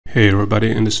Hey everybody,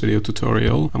 in this video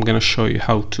tutorial I'm going to show you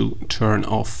how to turn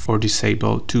off or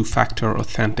disable two-factor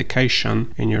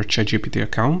authentication in your ChatGPT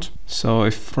account. So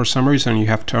if for some reason you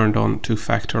have turned on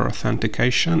two-factor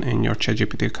authentication in your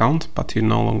ChatGPT account, but you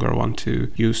no longer want to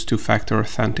use two-factor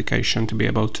authentication to be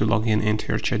able to log in into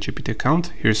your ChatGPT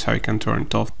account, here's how you can turn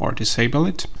it off or disable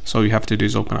it. So you have to do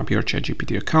is open up your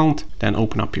ChatGPT account, then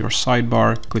open up your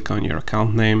sidebar, click on your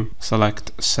account name,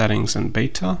 select settings and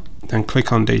beta, then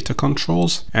click on data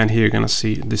controls, and here you're going to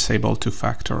see disable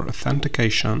two-factor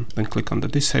authentication, then click on the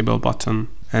disable button.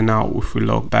 And now if we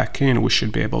log back in, we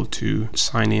should be able to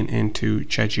sign in into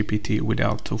ChatGPT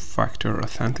without two-factor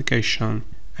authentication.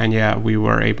 And yeah, we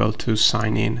were able to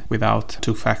sign in without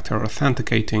two-factor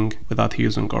authenticating, without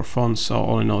using our phone. So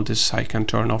all in all, this is how you can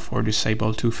turn off or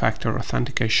disable two-factor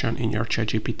authentication in your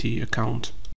ChatGPT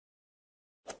account.